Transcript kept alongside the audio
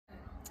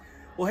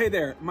Well, hey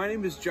there, my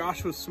name is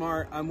Joshua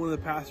Smart. I'm one of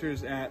the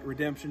pastors at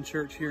Redemption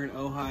Church here in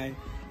Ojai.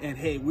 And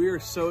hey, we are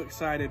so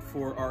excited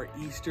for our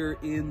Easter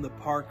in the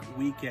Park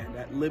weekend.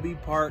 At Libbey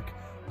Park,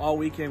 all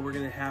weekend we're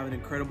going to have an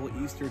incredible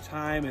Easter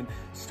time. And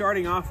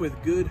starting off with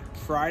Good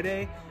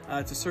Friday,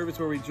 it's a service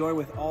where we join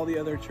with all the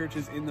other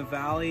churches in the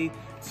valley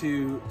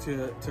to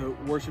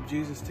worship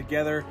Jesus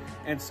together.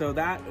 And so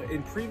that,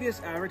 in previous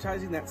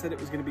advertising, that said it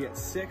was going to be at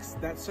 6.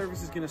 That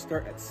service is going to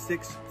start at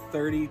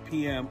 6:30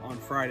 p.m. on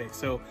Friday.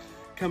 So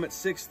come at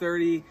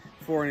 6:30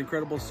 for an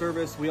incredible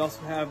service. We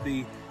also have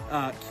the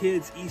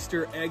kids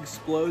Easter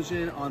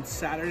egg-splosion on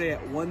Saturday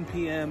at 1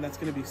 p.m. That's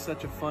going to be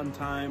such a fun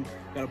time.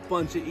 Got a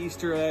bunch of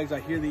Easter eggs.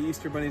 I hear the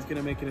Easter Bunny is going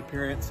to make an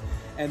appearance.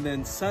 And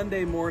then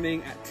Sunday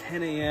morning at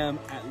 10 a.m.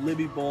 at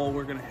Libbey Bowl,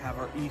 we're going to have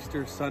our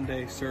Easter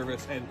Sunday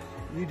service. And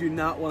you do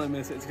not want to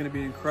miss it. It's going to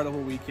be an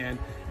incredible weekend,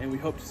 and we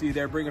hope to see you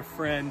there. Bring a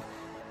friend.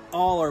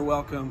 All are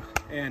welcome,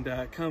 and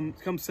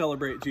come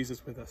celebrate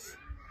Jesus with us.